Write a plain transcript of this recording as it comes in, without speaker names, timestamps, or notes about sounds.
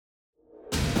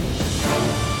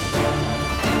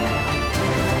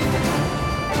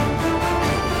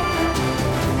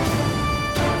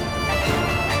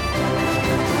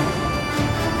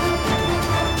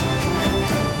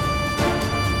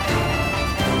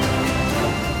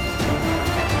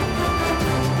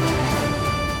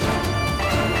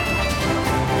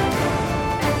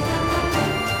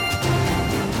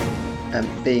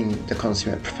being the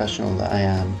consummate professional that I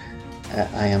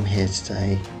am here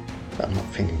today, but I'm not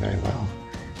feeling very well.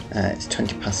 It's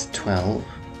 12,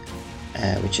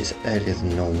 which is earlier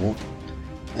than normal,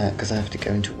 because I have to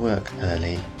go into work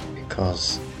early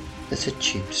because there's a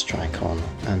tube strike on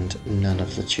and none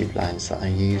of the tube lines that I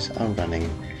use are running.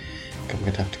 I'm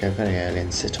going to have to go very early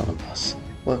and sit on a bus.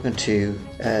 Welcome to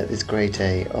this great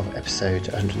day of episode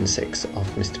 106 of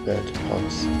Mr. Bird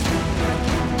Pods.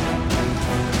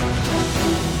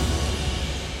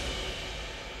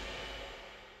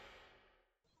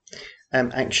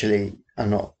 Actually, I'm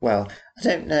not well. I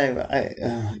don't know.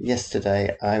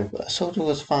 Yesterday I sort of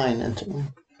was fine until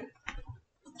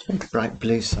a very bright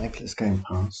blue cyclist going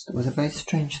past with a very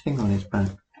strange thing on his back.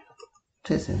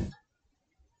 What is it?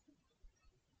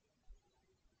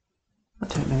 I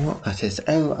don't know what that is.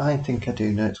 Oh, I think I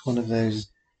do know. It's one of those.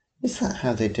 Is that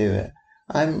how they do it?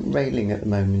 I'm railing at the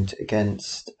moment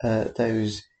against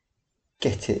those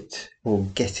get it or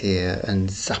get here and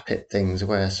zap it things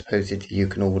where supposedly you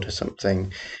can order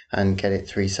something and get it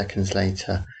 3 seconds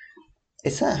later.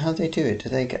 Is that how they do it? Do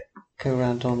they go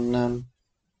around on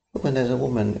when there's a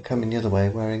woman coming the other way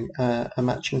wearing a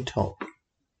matching top?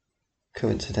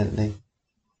 Coincidentally.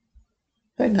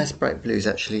 Very nice bright blues,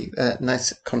 actually.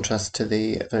 Nice contrast to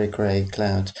the very grey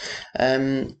clouds.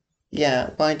 Yeah,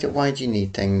 why do you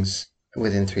need things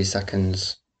within 3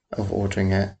 seconds of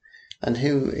ordering it? And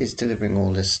who is delivering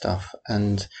all this stuff?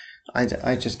 And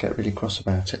I just get really cross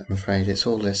about it, I'm afraid. It's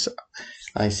all this,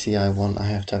 I want, I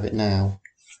have to have it now.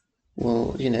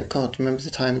 Well, God, remember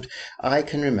the times? I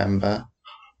can remember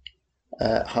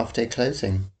half-day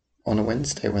closing on a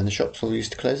Wednesday when the shops all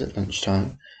used to close at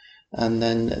lunchtime. And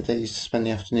then they used to spend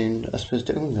the afternoon, I suppose,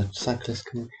 doing the cyclist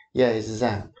can... Yeah, he's a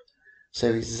zap.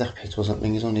 So he's zap it or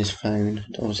something. He's on his phone.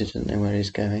 Obviously didn't know where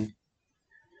he's going.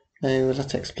 Oh, well,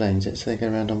 that explains it. So they go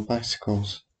around on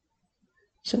bicycles.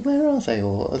 So where are they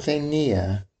all? Are they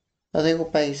near? Are they all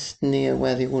based near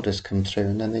where the orders come through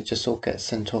and then they just all get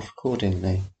sent off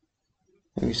accordingly?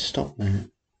 Let me stop now.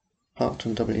 Parked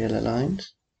on double yellow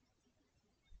lines?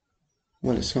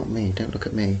 Well, it's not me. Don't look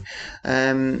at me.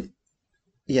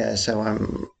 Yeah, so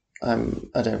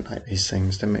I don't like these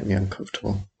things. They make me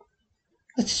uncomfortable.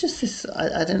 It's just this,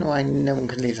 I don't know why no one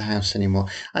can leave the house anymore.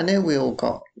 I know we all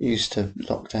got used to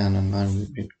lockdown and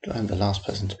I'm the last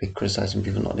person to be criticising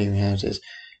people not leaving houses.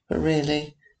 But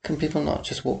really, can people not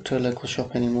just walk to a local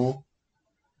shop anymore?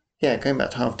 Yeah, going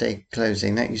back to half-day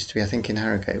closing, that used to be, I think in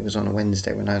Harrogate, it was on a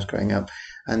Wednesday when I was growing up.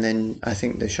 And then I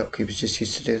think the shopkeepers just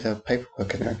used to do their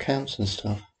paperwork and their accounts and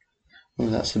stuff. Well,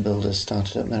 that's the builders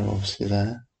started up there, obviously,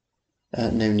 there.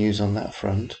 No news on that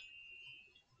front.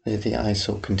 The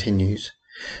eyesore continues.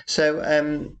 So,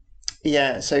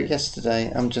 so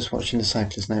yesterday, I'm just watching the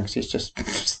cyclist now because he's just,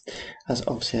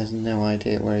 obviously has no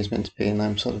idea where he's meant to be, and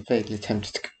I'm sort of vaguely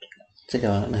tempted to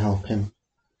go out and help him.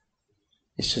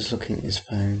 He's just looking at his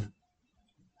phone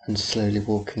and slowly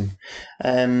walking.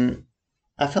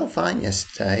 I felt fine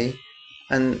yesterday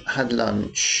and had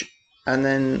lunch, and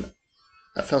then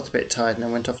I felt a bit tired and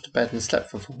I went off to bed and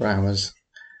slept for 4 hours,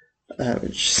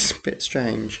 which is a bit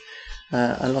strange.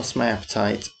 I lost my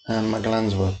appetite and my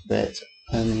glands were up a bit,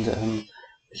 and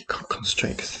you can't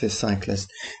concentrate because of this cyclist.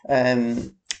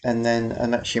 And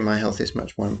actually my health is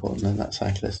much more important than that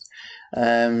cyclist.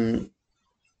 And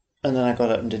then I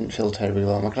got up and didn't feel terribly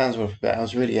well. My glands were up a bit. I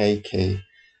was really achy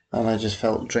and I just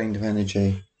felt drained of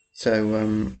energy.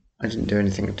 So I didn't do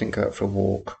anything. I didn't go out for a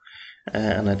walk.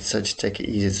 And I decided to take it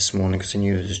easy this morning because I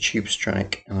knew there was a tube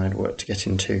strike and I had work to get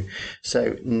into.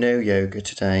 So no yoga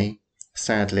today.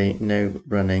 Sadly, no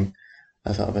running.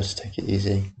 I thought I'd better take it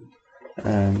easy.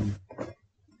 I've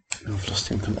lost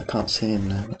him. I can't see him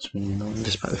now. That's really annoying,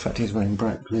 despite the fact he's wearing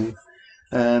bright blue.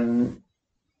 So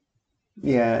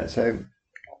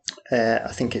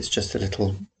I think it's just a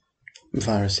little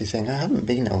virusy thing. I haven't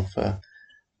been ill for...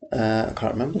 I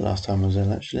can't remember the last time I was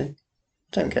ill, actually. I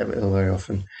don't get ill very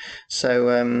often.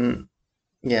 So...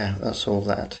 that's all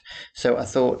that. So I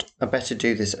thought I better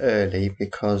do this early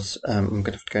because I'm going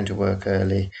to have to go into work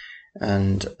early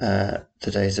and the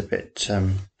day's a bit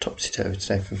topsy-turvy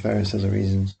today for various other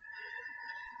reasons.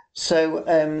 So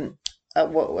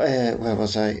where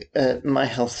was I? My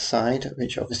health side,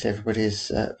 which obviously everybody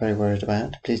is very worried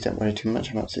about. Please don't worry too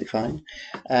much, I'm absolutely fine.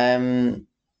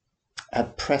 A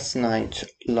press night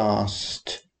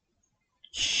last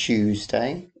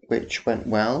Tuesday, which went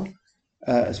well.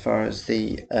 As far as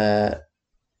the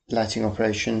lighting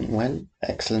operation went,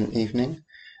 excellent evening.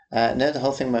 The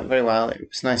whole thing went very well. It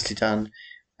was nicely done,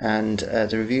 and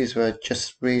the reviews were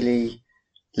just really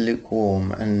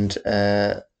lukewarm. And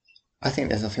I think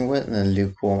there's nothing worse than a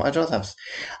lukewarm.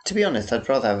 To be honest, I'd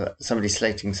rather have somebody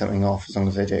slating something off as long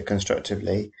as they do it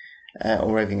constructively,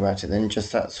 or raving about it, than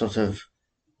just that sort of.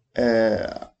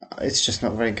 It's just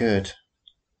not very good.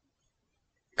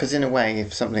 Because in a way,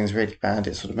 if something's really bad,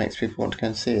 it sort of makes people want to go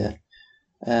and see it.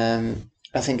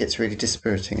 I think it's really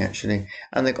dispiriting, actually.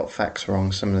 And they got facts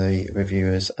wrong, some of the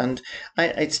reviewers. And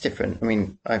it's different. I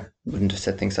mean, I wouldn't have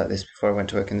said things like this before I went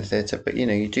to work in the theatre, but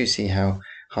you do see how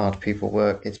hard people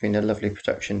work. It's been a lovely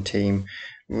production team,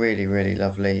 really, really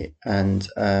lovely. And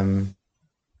then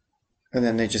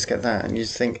they just get that, and you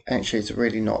just think, actually, it's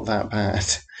really not that bad.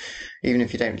 Even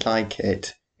if you don't like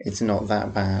it, it's not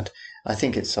that bad. I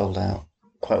think it's sold out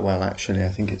quite well, actually. I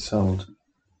think it's sold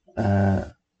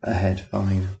ahead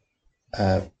fine,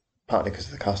 partly because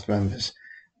of the cast members.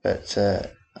 But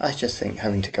I just think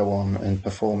having to go on and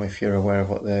perform, if you're aware of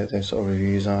what those sort of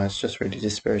reviews are, it's just really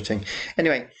dispiriting.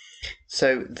 Anyway,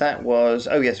 so that was...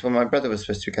 Oh, yes, well, my brother was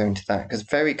supposed to be going to that, because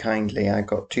very kindly I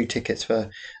got 2 tickets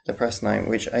for the press night,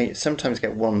 which I sometimes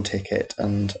get 1 ticket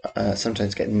and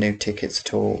sometimes get no tickets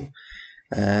at all.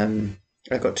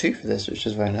 I got 2 for this, which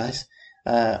was very nice,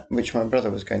 which my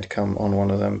brother was going to come on one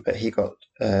of them, but he got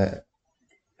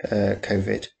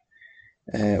COVID,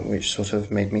 which sort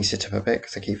of made me sit up a bit,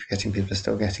 because I keep forgetting people are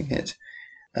still getting it.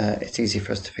 It's easy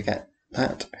for us to forget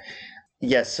that.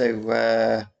 Yeah,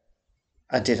 so...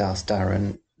 I did ask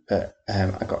Darren, but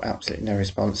I got absolutely no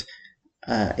response.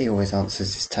 He always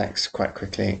answers his texts quite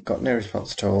quickly. Got no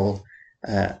response at all.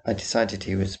 I decided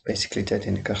he was basically dead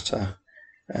in a gutter.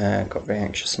 Got very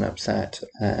anxious and upset.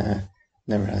 Then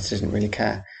realised I didn't really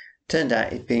care. Turned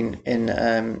out he'd been in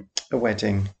a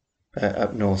wedding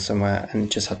up north somewhere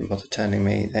and just hadn't bothered telling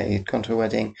me that he'd gone to a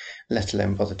wedding, let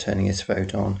alone bother turning his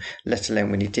phone on, let alone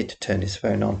when he did turn his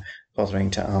phone on,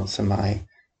 bothering to answer my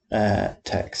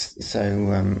text.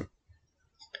 So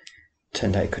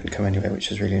turned out he couldn't come anyway, which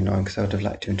was really annoying, because I would have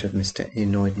liked him to have missed it. He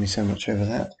annoyed me so much over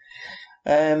that.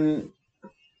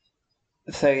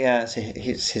 So yeah,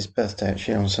 it's his birthday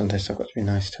actually on Sunday, so I've got to be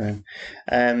nice to him.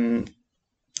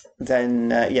 Then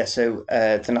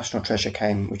the National Treasure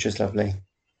came, which was lovely,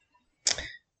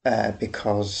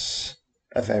 because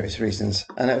of various reasons,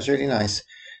 and that was really nice.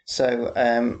 So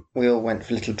we all went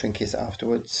for little drinkies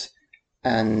afterwards,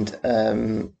 and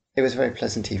it was a very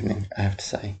pleasant evening, I have to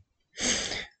say.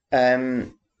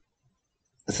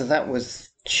 So that was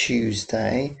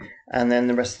Tuesday, and then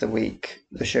the rest of the week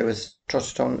the show was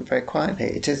trotted on very quietly.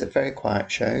 It is a very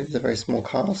quiet show. It's a very small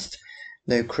cast,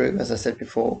 no crew, as I said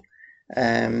before.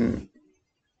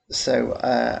 So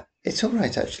it's all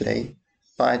right, actually,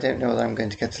 but I don't know whether I'm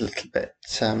going to get a little bit...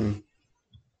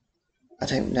 I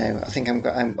don't know. I think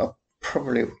I'll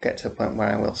probably get to a point where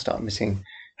I will start missing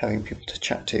having people to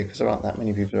chat to, because there aren't that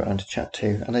many people around to chat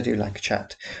to, and I do like a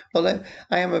chat. Although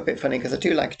I am a bit funny, because I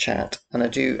do like a chat, and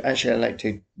I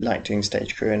like doing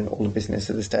stage crew and all the business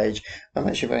of the stage. I'm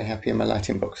actually very happy in my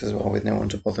lighting box as well, with no one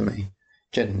to bother me,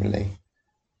 generally.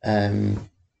 The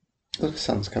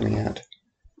sun's coming out,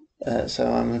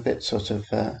 so I'm a bit sort of...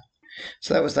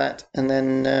 So that was that, and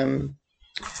then I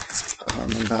can't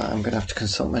remember. I'm going to have to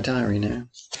consult my diary now.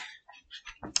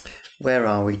 Where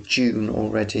are we? June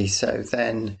already. So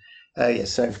then,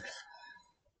 I've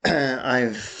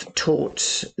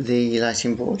taught the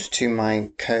lighting board to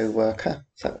my co-worker.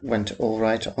 That went all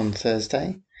right on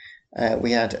Thursday.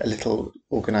 We had a little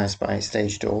organised by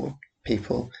Stage Door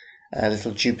people, a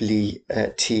little Jubilee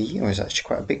tea. It was actually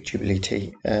quite a big Jubilee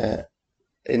tea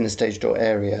in the Stage Door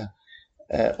area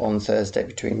on Thursday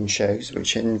between shows,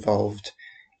 which involved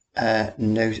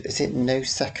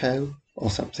Prosecco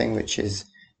or something, which is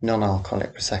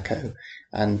non-alcoholic Prosecco,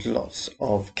 and lots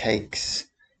of cakes,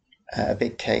 a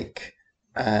big cake,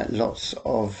 lots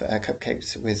of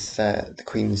cupcakes with the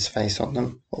Queen's face on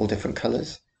them, all different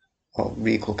colours, or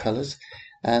regal colours,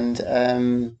 and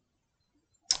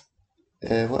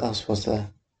what else was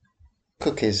there?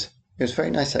 Cookies. It was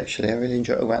very nice, actually. I really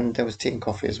enjoyed it. Oh, and there was tea and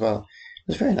coffee as well. It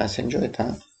was very nice. I enjoyed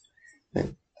that.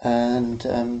 And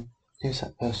who's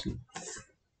that person?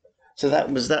 So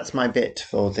that's my bit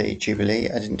for the Jubilee.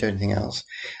 I didn't do anything else.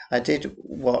 I did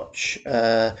watch...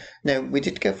 we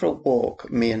did go for a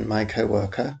walk, me and my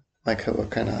co-worker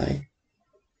and I.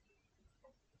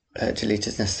 Delete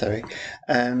as necessary.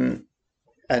 And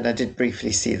I did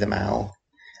briefly see the Mall.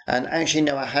 And actually,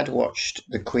 no, I had watched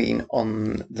the Queen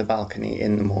on the balcony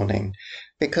in the morning,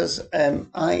 because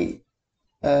I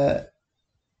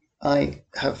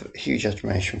have huge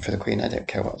admiration for the Queen. I don't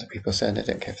care what other people say, and I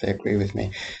don't care if they agree with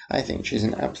me. I think she's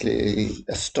an absolutely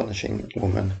astonishing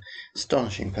woman,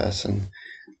 astonishing person,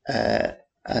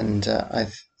 and I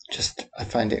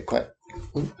find it quite...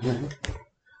 Ooh,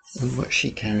 what's she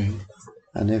carrying?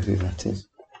 I know who that is.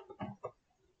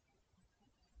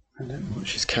 I don't know what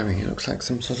she's carrying. It looks like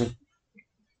some sort of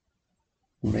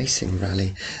racing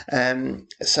rally.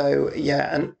 So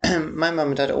yeah, and my mum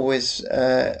and dad always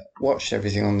watched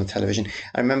everything on the television.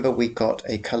 I remember we got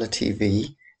a colour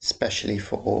TV specially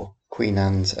for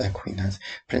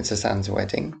Princess Anne's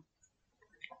wedding.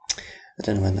 I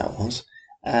don't know when that was.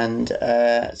 And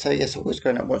so yes, always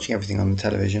growing up watching everything on the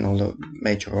television, all the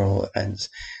major royal events.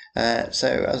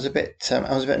 So I was a bit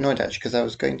annoyed actually because I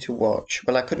was going to watch.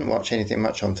 Well, I couldn't watch anything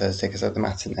much on Thursday because of the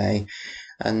matinee,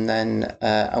 and then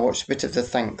I watched a bit of the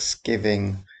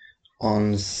Thanksgiving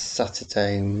on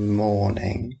Saturday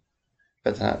morning,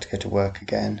 but then I had to go to work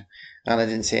again, and I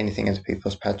didn't see anything of the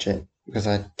People's Pageant because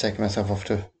I'd taken myself off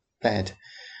to bed.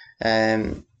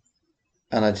 And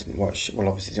I didn't watch. Well,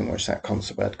 obviously didn't watch that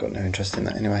concert, but I'd got no interest in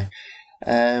that anyway.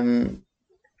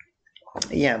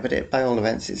 Yeah, but by all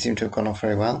events, it seemed to have gone off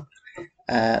very well.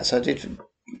 So I did.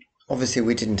 Obviously,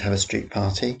 we didn't have a street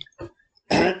party,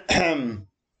 and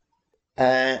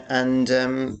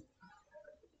now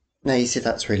you see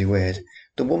that's really weird.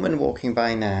 The woman walking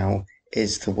by now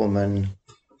is the woman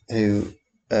who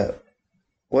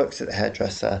works at the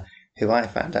hairdresser, who I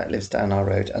found out lives down our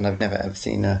road, and I've never ever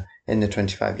seen her in the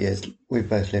 25 years we've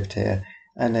both lived here.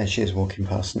 And there she is walking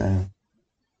past now.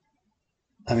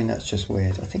 I mean, that's just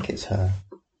weird. I think it's her.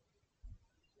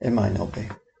 It might not be.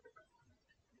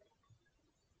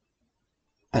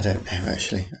 I don't know,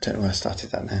 actually. I don't know where I started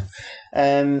that now.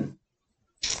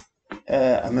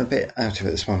 I'm a bit out of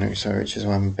it this morning, so which is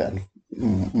why I'm a bit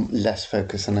less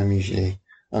focused than I'm usually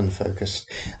unfocused.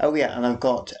 Oh yeah, and I've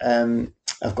got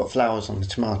flowers on the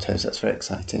tomatoes. That's very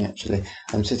exciting, actually.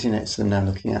 I'm sitting next to them now,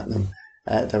 looking at them.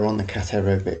 They're on the Cat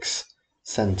Aerobics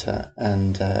Centre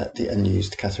and the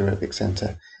unused Cat Aerobics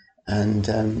Centre,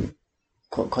 and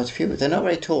got quite a few. They're not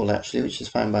very tall, actually, which is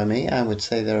fine by me. I would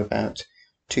say they're about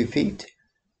 2 feet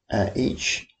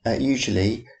each.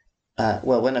 Usually,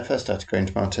 well, when I first started growing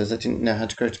tomatoes, I didn't know how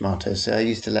to grow tomatoes, so I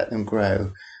used to let them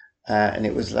grow, and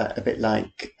it was a bit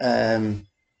like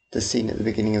the scene at the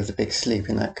beginning of The Big Sleep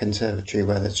in that conservatory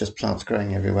where there's just plants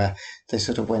growing everywhere. They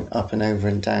sort of went up and over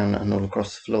and down and all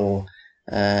across the floor,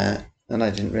 and I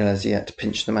didn't realise you had to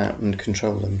pinch them out and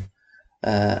control them.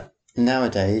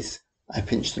 Nowadays, I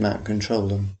pinch them out and control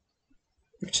them,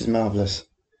 which is marvellous.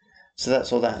 So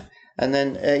that's all that. And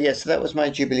then, so that was my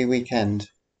Jubilee weekend.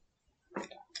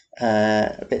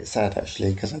 A bit sad,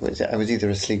 actually, because I was either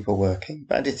asleep or working,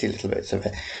 but I did see little bits of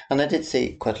it. And I did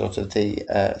see quite a lot of the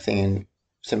thing in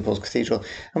St Paul's Cathedral.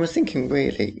 I was thinking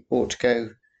really ought to go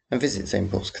and visit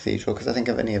St Paul's Cathedral because I think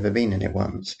I've only ever been in it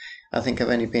once. I think I've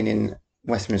only been in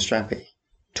Westminster Abbey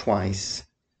twice.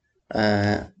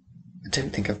 I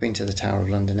don't think I've been to the Tower of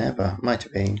London ever. Might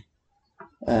have been.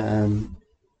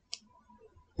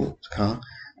 Car.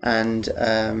 And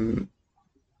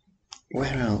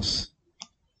where else?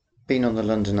 Been on the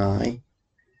London Eye.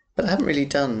 But I haven't really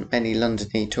done many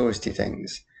London-y touristy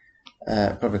things.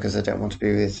 Probably because I don't want to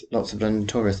be with lots of London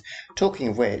tourists. Talking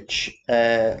of which,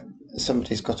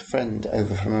 somebody's got a friend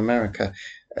over from America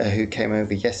who came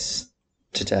over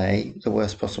yesterday, the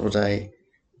worst possible day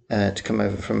to come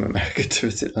over from America to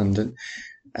visit London.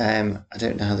 I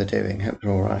don't know how they're doing. Hope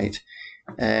they're all right.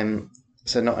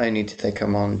 So not only did they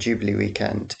come on Jubilee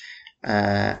weekend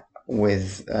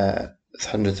with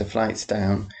hundreds of flights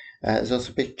down, there's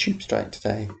also a big tube strike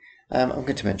today. I'm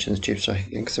going to mention the tube strike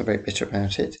again because I'm very bitter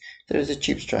about it. There is a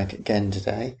tube strike again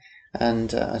today,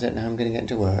 and I don't know how I'm going to get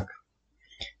into work.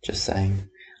 Just saying.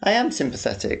 I am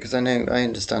sympathetic because I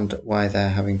understand why they're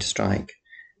having to strike.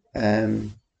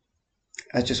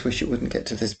 I just wish it wouldn't get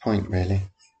to this point, really.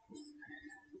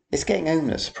 It's getting home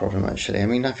that's the problem, actually. I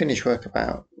mean, I finish work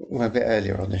a bit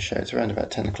earlier on this show. It's around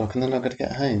about 10 o'clock, and then I've got to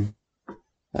get home,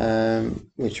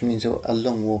 which means a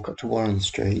long walk up to Warren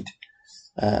Street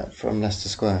from Leicester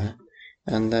Square,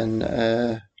 and then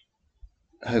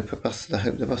hope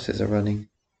the buses are running.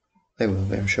 They will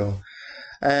be, I'm sure.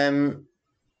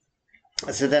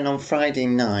 So then on Friday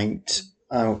night,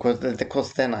 of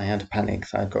course, then I had a panic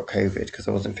that I'd got COVID because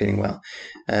I wasn't feeling well.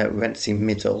 We went to see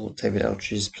Middle, David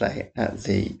Eldridge's play, at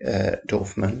the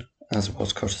Dorfman, as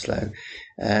was Cottesloe.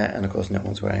 And of course, no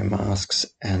one's wearing masks.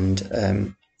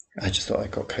 And I just thought I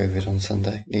got COVID on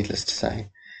Sunday, needless to say,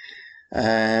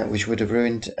 which would have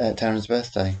ruined Darren's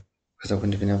birthday because I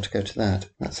wouldn't have been able to go to that.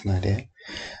 That's an idea.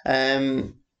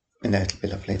 No, it'll be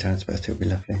lovely. Darren's birthday will be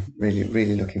lovely. Really,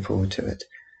 really looking forward to it.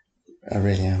 I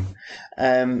really am.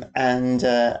 And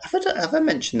have I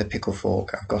mentioned the pickle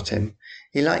fork? I've got him.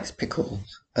 He likes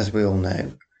pickles, as we all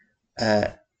know.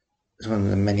 It's one of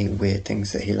the many weird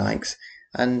things that he likes.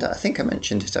 And I think I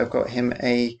mentioned it. I've got him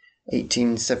a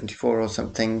 1874 or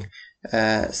something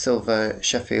silver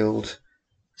Sheffield,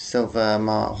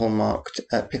 hallmarked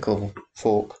pickle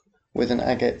fork with an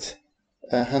agate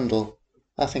handle.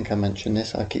 I think I mentioned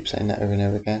this. I keep saying that over and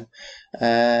over again.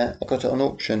 I got it on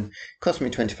auction. It cost me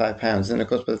 £25, and of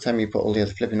course, by the time you put all the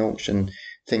other flipping auction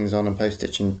things on and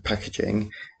postage and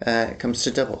packaging, it comes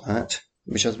to double that,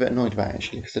 which I was a bit annoyed about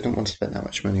actually, because I don't want to spend that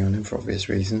much money on him for obvious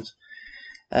reasons.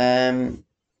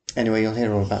 Anyway, you'll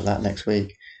hear all about that next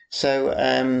week. So,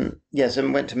 so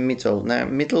I went to Middle. Now,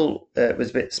 Middle was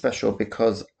a bit special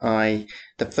because the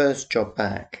first job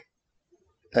back,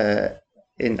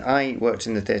 I worked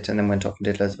in the theatre and then went off and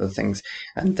did loads of other things.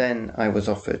 And then I was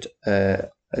offered a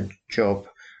job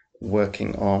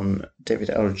working on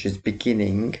David Eldridge's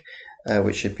Beginning,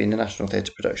 which had been a National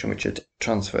Theatre production, which had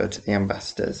transferred to the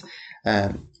Ambassadors,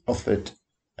 offered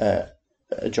a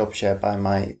job share by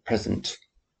my present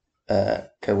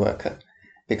co-worker,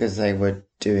 because they were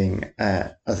doing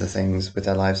other things with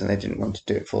their lives and they didn't want to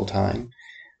do it full time.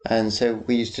 And so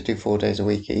we used to do 4 days a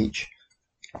week each.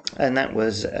 And that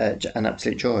was an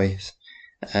absolute joy.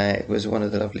 It was one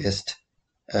of the loveliest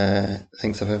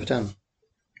things I've ever done.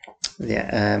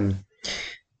 Yeah,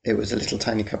 it was a little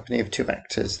tiny company of 2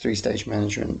 actors, 3 stage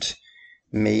management,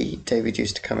 me. David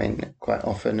used to come in quite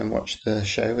often and watch the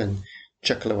show and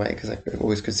chuckle away because I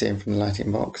always could see him from the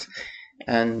lighting box.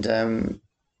 And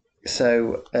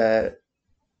so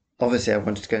obviously I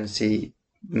wanted to go and see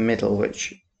Middle,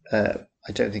 which I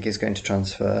don't think is going to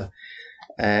transfer.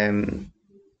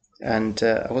 And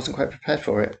I wasn't quite prepared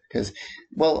for it because,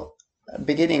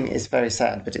 Beginning is very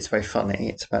sad, but it's very funny.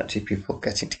 It's about 2 people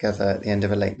getting together at the end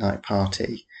of a late night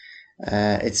party.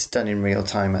 It's done in real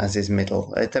time, as is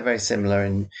Middle. They're very similar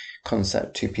in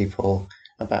concept. 2 people,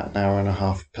 about an hour and a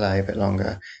half play, a bit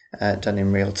longer, done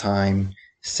in real time,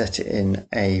 set it in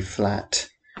a flat.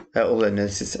 Although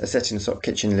this is set in a sort of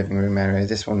kitchen living room area.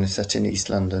 This one is set in East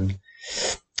London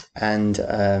and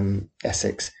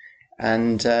Essex.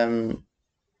 And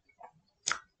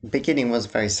Beginning was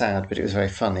very sad, but it was very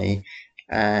funny,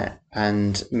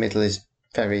 and Middle is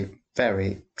very,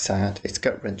 very sad. It's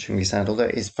gut-wrenchingly sad, although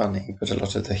it is funny, but a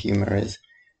lot of the humour is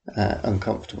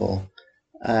uncomfortable.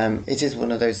 It is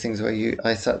one of those things where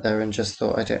I sat there and just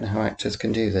thought, I don't know how actors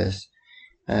can do this.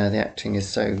 The acting is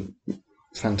so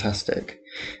fantastic.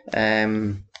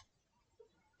 And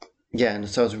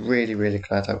so I was really, really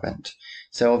glad I went.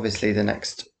 So obviously the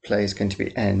next play is going to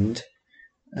be End.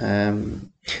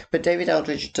 But David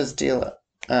Eldridge does deal,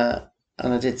 and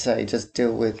I did say, does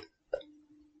deal with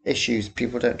issues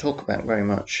people don't talk about very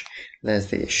much. There's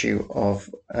the issue of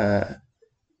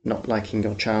not liking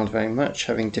your child very much,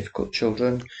 having difficult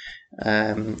children,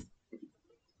 not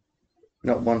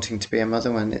wanting to be a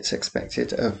mother when it's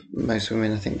expected of most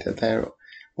women. I think that they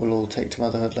will all take to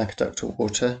motherhood like a duck to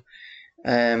water.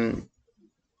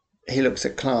 He looks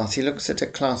at class. He looks at a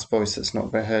class voice that's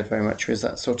not heard very much, who is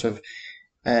that sort of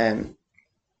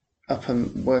upper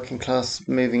working class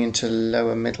moving into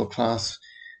lower middle class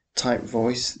type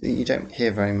voice that you don't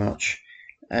hear very much,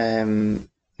 and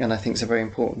I think it's a very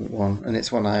important one, and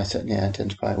it's one I certainly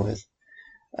identify with.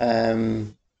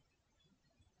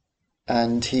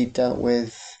 And he dealt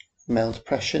with male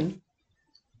depression,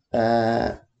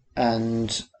 and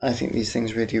I think these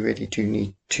things really, really do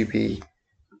need to be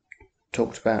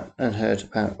talked about and heard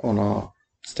about on our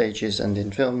stages and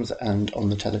in films and on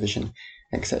the television,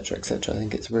 etc., etc. I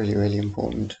think it's really, really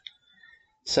important.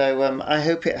 So I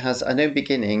hope it has. I know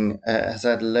Beginning has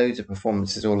had loads of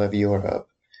performances all over Europe.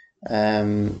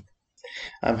 I'm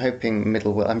hoping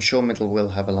Middle will. I'm sure Middle will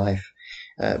have a life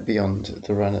beyond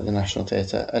the run at the National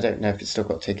Theatre. I don't know if it's still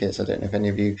got tickets. I don't know if any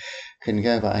of you can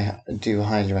go, but I do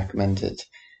highly recommend it.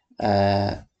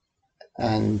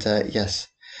 Yes,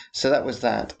 so that was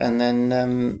that, and then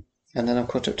I'm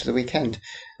caught up to the weekend.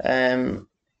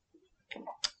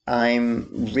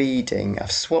 I'm reading.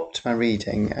 I've swapped my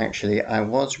reading, actually. I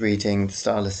was reading The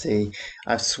Starless Sea.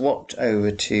 I've swapped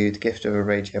over to The Gift of a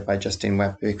Radio by Justin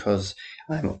Webb because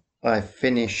I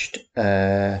finished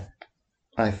The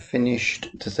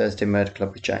Thursday Murder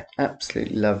Club, which I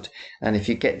absolutely loved. And if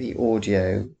you get the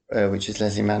audio, which is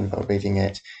Leslie Manville reading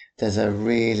it, there's a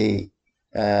really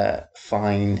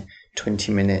fine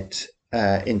 20-minute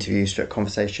interview /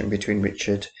 conversation between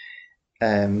Richard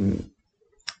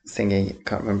Thingy,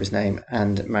 can't remember his name,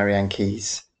 and Marianne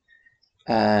Keyes.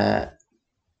 Marianne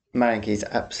Keyes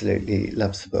absolutely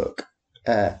loves the book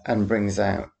and brings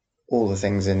out all the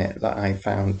things in it that I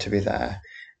found to be there.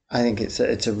 I think it's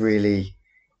a really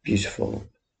beautiful,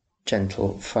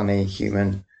 gentle, funny,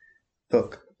 human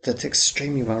book that's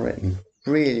extremely well written,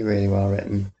 really, really well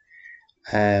written.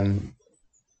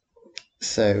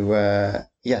 So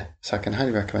I can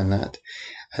highly recommend that.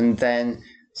 And then,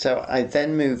 So I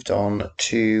then moved on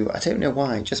to, I don't know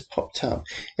why, it just popped up.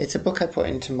 It's a book I put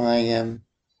into my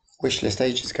wish list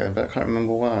ages ago, but I can't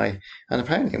remember why. And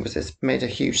apparently it's made a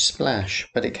huge splash,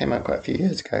 but it came out quite a few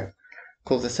years ago,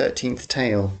 called The 13th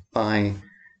Tale by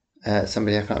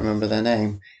somebody, I can't remember their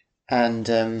name. And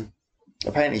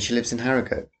apparently she lives in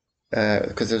Harrogate,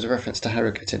 because there was a reference to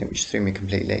Harrogate in it, which threw me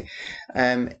completely.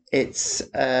 And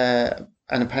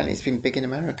apparently it's been big in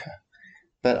America,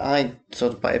 but I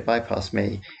sort of it bypassed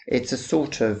me. It's a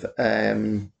sort of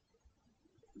I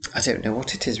don't know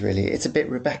what it is really. It's a bit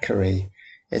Rebecca-y.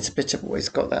 It's a bit of, it's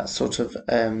got that sort of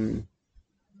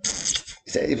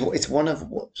it's one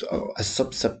of a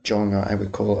sub genre I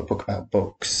would call a book about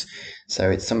books. So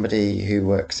it's somebody who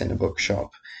works in a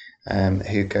bookshop,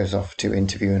 who goes off to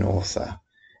interview an author,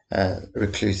 a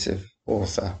reclusive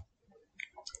author,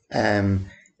 in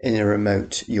a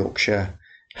remote Yorkshire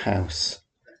house.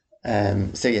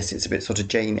 So yes, it's a bit sort of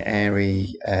Jane Eyre,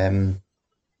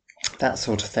 that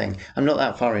sort of thing. I'm not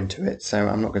that far into it, so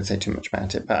I'm not going to say too much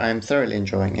about it, but I'm thoroughly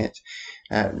enjoying it.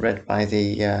 Read by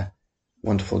the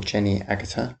wonderful Jenny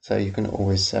Agutter, so you can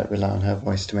always rely on her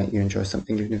voice to make you enjoy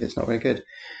something, even if it's not very good.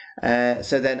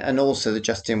 And also the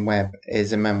Justin Webb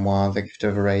is a memoir, The Gift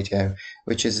of a Radio,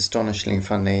 which is astonishingly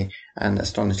funny and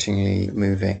astonishingly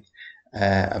moving,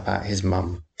 about his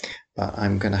mum. But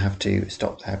I'm going to have to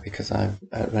stop there because I've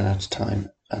run out of time,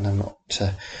 and I'm not.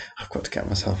 I've got to get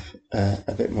myself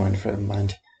a bit more in front of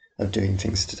mind of doing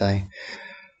things today.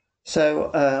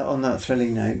 So on that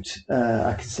thrilling note,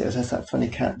 I can see there's that funny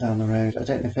cat down the road. I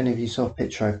don't know if any of you saw a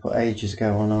picture I put ages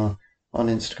ago on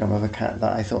Instagram of a cat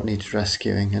that I thought needed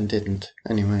rescuing and didn't.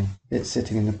 Anyway, it's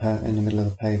sitting in the middle of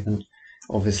the pavement,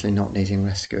 obviously not needing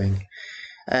rescuing.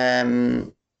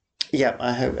 Yeah,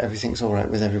 I hope everything's all right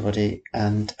with everybody,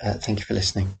 and thank you for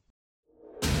listening.